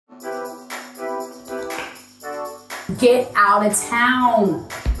Get out of town.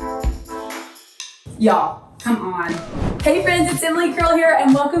 Y'all, come on. Hey friends, it's Emily Curl here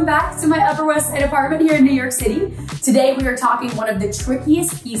and welcome back to my Upper West Side apartment here in New York City. Today we are talking one of the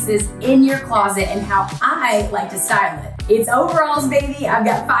trickiest pieces in your closet and how I like to style it. It's overalls, baby. I've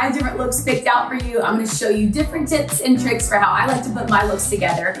got 5 different looks picked out for you. I'm gonna show you different tips and tricks for how I like to put my looks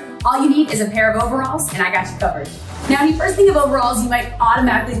together. All you need is a pair of overalls and I got you covered. Now, when you first think of overalls, you might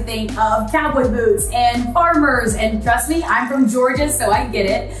automatically think of cowboy boots and farmers, and trust me, I'm from Georgia, so I get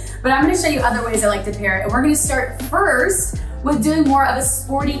it. But I'm gonna show you other ways I like to pair it, and we're gonna start first with doing more of a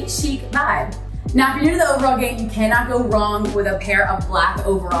sporty, chic vibe. Now, if you're new to the overall game, you cannot go wrong with a pair of black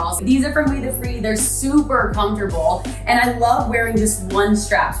overalls. These are from We The Free. They're super comfortable, and I love wearing just one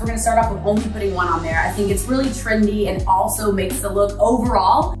strap. So we're gonna start off with only putting one on there. I think it's really trendy and also makes the look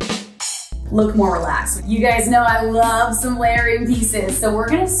overall look more relaxed. You guys know I love some layering pieces, so we're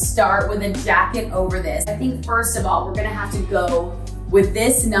gonna start with a jacket over this. I think first of all, we're gonna have to go with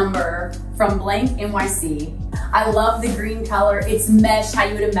this number from Blank NYC. I love the green color. It's mesh, how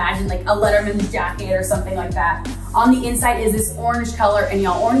you would imagine like a Letterman's jacket or something like that. On the inside is this orange color, and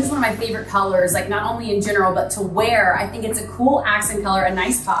y'all, orange is one of my favorite colors, like not only in general, but to wear. I think it's a cool accent color, a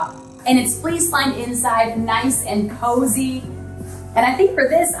nice pop. And it's fleece lined inside, nice and cozy. And I think for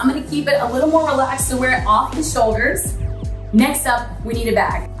this, I'm gonna keep it a little more relaxed to wear it off the shoulders. Next up, we need a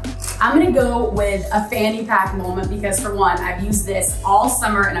bag. I'm gonna go with a fanny pack moment because for one, I've used this all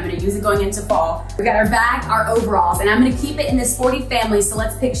summer and I'm gonna use it going into fall. We got our bag, our overalls, and I'm gonna keep it in this sporty family, so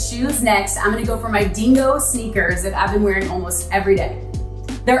let's pick shoes next. I'm gonna go for my Dingo sneakers that I've been wearing almost every day.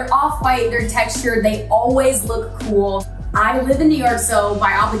 They're off-white, they're textured, they always look cool. I live in New York, so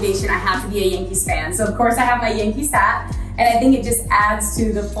by obligation, I have to be a Yankees fan. So of course I have my Yankees hat, and I think it just adds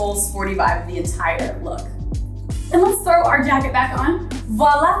to the full sporty vibe of the entire look. And let's throw our jacket back on.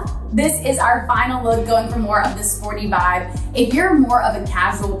 Voila! This is our final look, going for more of the sporty vibe. If you're more of a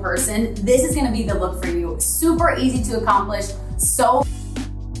casual person, this is gonna be the look for you. Super easy to accomplish, so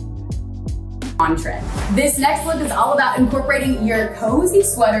on trend. This next look is all about incorporating your cozy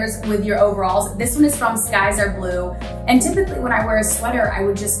sweaters with your overalls. This one is from Skies Are Blue. And typically when I wear a sweater, I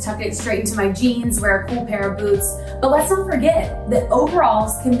would just tuck it straight into my jeans, wear a cool pair of boots. But let's not forget that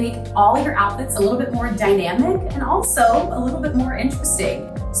overalls can make all of your outfits a little bit more dynamic and also a little bit more interesting.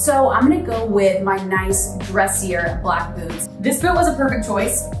 So I'm gonna go with my nice dressier black boots. This boot was a perfect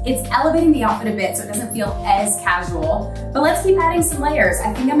choice. It's elevating the outfit a bit so it doesn't feel as casual, but let's keep adding some layers.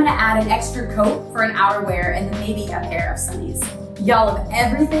 I think I'm gonna add an extra coat for an outerwear and then maybe a pair of sunnies. Y'all, of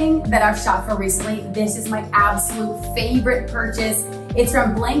everything that I've shot for recently, this is my absolute favorite purchase. It's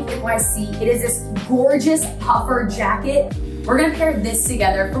from Blank NYC. It is this gorgeous puffer jacket. We're gonna pair this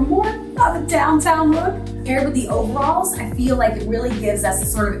together for more of a downtown look. Paired with the overalls, I feel like it really gives us a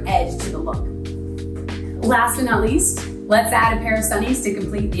sort of edge to the look. Last but not least, let's add a pair of sunnies to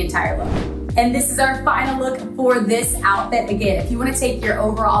complete the entire look. And this is our final look for this outfit. Again, if you wanna take your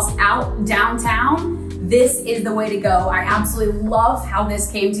overalls out downtown, this is the way to go. I absolutely love how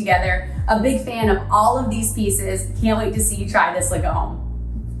this came together. A big fan of all of these pieces. Can't wait to see you try this look at home.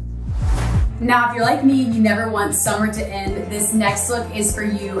 Now, if you're like me and you never want summer to end, this next look is for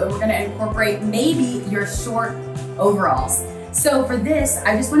you, and we're gonna incorporate maybe your short overalls. So for this,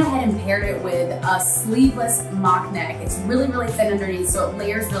 I just went ahead and paired it with a sleeveless mock neck. It's really, really thin underneath, so it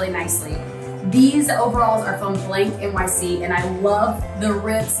layers really nicely. These overalls are from Blank NYC, and I love the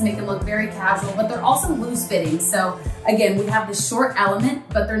rips, make them look very casual, but they're also loose fitting. So again, we have the short element,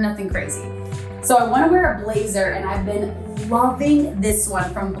 but they're nothing crazy. So I wanna wear a blazer, and I've been loving this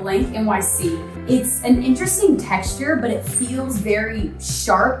one from Blank NYC. It's an interesting texture, but it feels very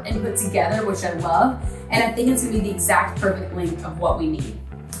sharp and put together, which I love. And I think it's gonna be the exact perfect length of what we need.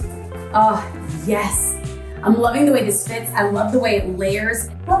 Oh, yes. I'm loving the way this fits. I love the way it layers.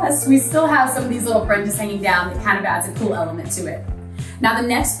 Plus, we still have some of these little fringes hanging down that kind of adds a cool element to it. Now the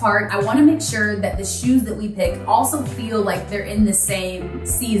next part, I wanna make sure that the shoes that we pick also feel like they're in the same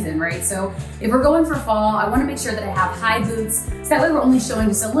season, right? So if we're going for fall, I wanna make sure that I have high boots, so that way we're only showing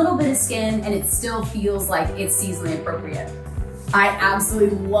just a little bit of skin and it still feels like it's seasonally appropriate. I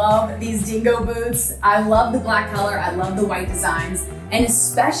absolutely love these Dingo boots. I love the black color, I love the white designs, and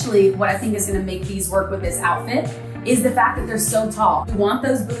especially what I think is gonna make these work with this outfit is the fact that they're so tall. We want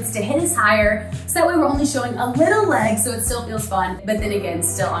those boots to hit us higher, so that way we're only showing a little leg so it still feels fun, but then again,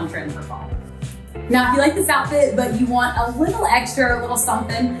 still on trend for fall. Now, if you like this outfit, but you want a little extra, a little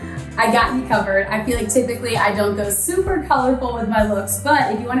something, I got you covered. I feel like typically I don't go super colorful with my looks,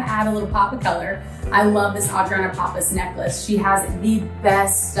 but if you wanna add a little pop of color, I love this Adrianna Pappas necklace. She has the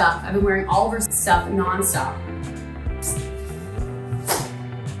best stuff. I've been wearing all of her stuff nonstop.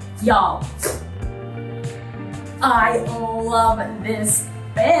 Y'all, I love this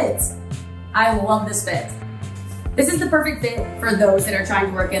fit. I love this fit. This is the perfect fit for those that are trying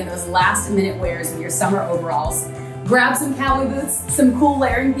to work in those last minute wears of your summer overalls. Grab some cowboy boots, some cool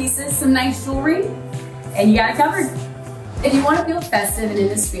layering pieces, some nice jewelry, and you got it covered. If you want to feel festive and in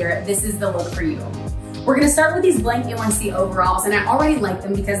the spirit, this is the look for you. We're gonna start with these blank NYC overalls, and I already like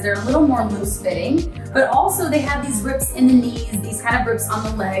them because they're a little more loose fitting, but also they have these rips in the knees, these kind of rips on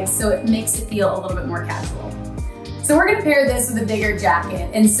the legs, so it makes it feel a little bit more casual. So we're gonna pair this with a bigger jacket,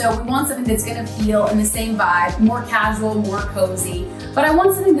 and so we want something that's gonna feel in the same vibe, more casual, more cozy, but I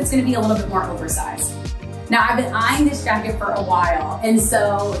want something that's gonna be a little bit more oversized. Now, I've been eyeing this jacket for a while, and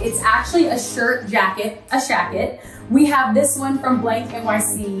so it's actually a shirt jacket, a Shacket. We have this one from Blank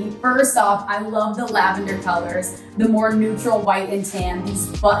NYC. First off, I love the lavender colors, the more neutral white and tan. These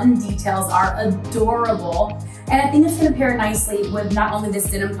button details are adorable, and I think it's gonna pair nicely with not only this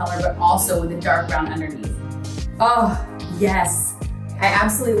denim color, but also with the dark brown underneath. Oh, yes, I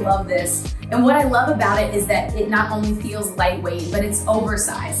absolutely love this. And what I love about it is that it not only feels lightweight, but it's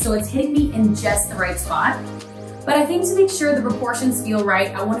oversized. So it's hitting me in just the right spot. But I think to make sure the proportions feel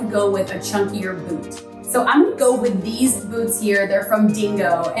right, I wanna go with a chunkier boot. So I'm gonna go with these boots here. They're from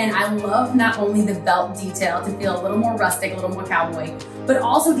Dingo, and I love not only the belt detail to feel a little more rustic, a little more cowboy, but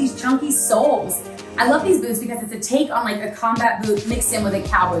also these chunky soles. I love these boots because it's a take on like a combat boot mixed in with a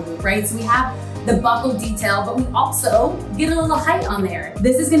cowboy boot, right? So we have the buckle detail, but we also get a little height on there.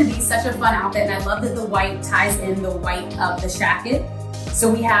 This is gonna be such a fun outfit, and I love that the white ties in the white of the Shacket. So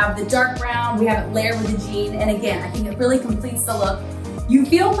we have the dark brown, we have it layered with the jean, and again, I think it really completes the look. You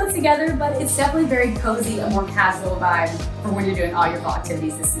feel put together, but it's definitely very cozy, a more casual vibe for when you're doing all your fall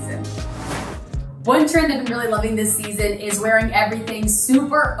activities this season. One trend I've been really loving this season is wearing everything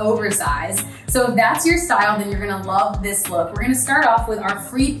super oversized. So if that's your style, then you're gonna love this look. We're gonna start off with our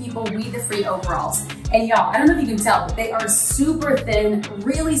Free People We the Free overalls. And y'all, I don't know if you can tell, but they are super thin,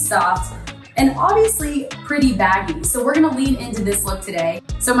 really soft, and obviously pretty baggy. So we're gonna lean into this look today.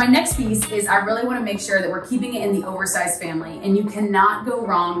 So my next piece is I really wanna make sure that we're keeping it in the oversized family, and you cannot go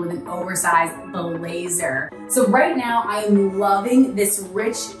wrong with an oversized blazer. So right now I am loving this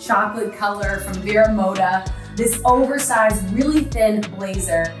rich chocolate color from Vero Moda, this oversized, really thin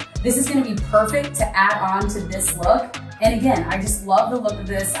blazer. This is gonna be perfect to add on to this look. And again, I just love the look of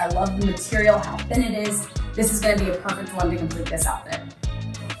this. I love the material, how thin it is. This is gonna be a perfect one to complete this outfit.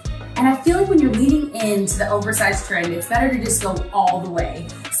 And I feel like when you're leaning into the oversized trend, it's better to just go all the way.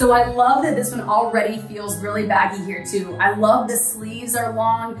 So I love that this one already feels really baggy here too. I love the sleeves are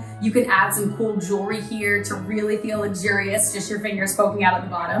long. You can add some cool jewelry here to really feel luxurious, just your fingers poking out at the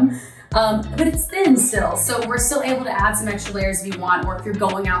bottom. But it's thin still, so we're still able to add some extra layers if you want, or if you're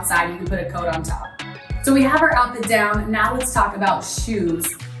going outside, you can put a coat on top. So we have our outfit down. Now let's talk about shoes.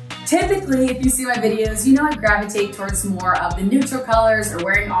 Typically, if you see my videos, you know I gravitate towards more of the neutral colors or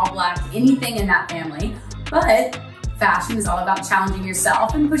wearing all black, anything in that family. But fashion is all about challenging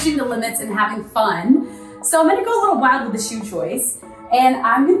yourself and pushing the limits and having fun. So I'm gonna go a little wild with the shoe choice. And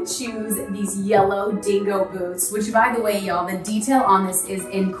I'm gonna choose these yellow Dingo boots, which by the way, y'all, the detail on this is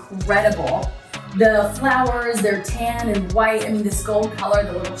incredible. The flowers, they're tan and white. I mean, this gold color,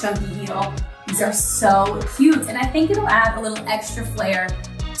 the little chunky heel, these are so cute. And I think it'll add a little extra flair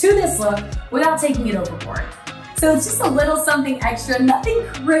to this look without taking it overboard. So it's just a little something extra, nothing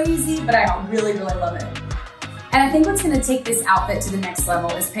crazy, but I really, really love it. And I think what's gonna take this outfit to the next level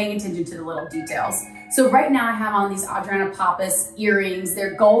is paying attention to the little details. So right now I have on these Adrianna Pappas earrings.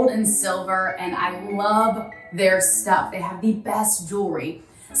 They're gold and silver, and I love their stuff. They have the best jewelry.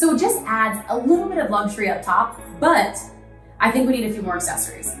 So it just adds a little bit of luxury up top, but I think we need a few more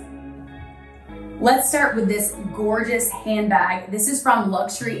accessories. Let's start with this gorgeous handbag. This is from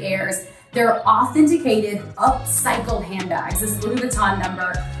Luxury Heirs. They're authenticated, upcycled handbags. This Louis Vuitton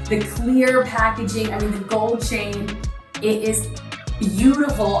number, the clear packaging, I mean the gold chain, it is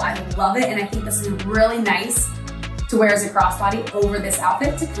beautiful. I love it, and I think this is really nice to wear as a crossbody over this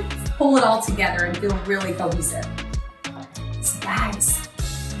outfit to kind of pull it all together and feel really cohesive. This bag is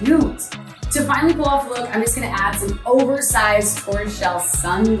cute. To finally pull off the look, I'm just gonna add some oversized tortoiseshell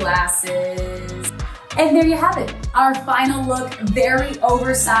sunglasses. And there you have it. Our final look, very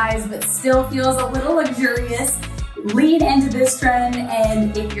oversized, but still feels a little luxurious. Lean into this trend,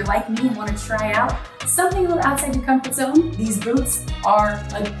 and if you're like me and wanna try out something a little outside your comfort zone, these boots are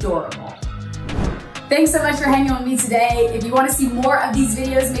adorable. Thanks so much for hanging with me today. If you wanna see more of these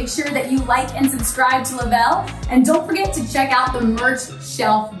videos, make sure that you like and subscribe to Lavelle, and don't forget to check out the merch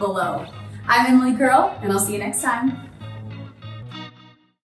shelf below. I'm Emily Curl, and I'll see you next time.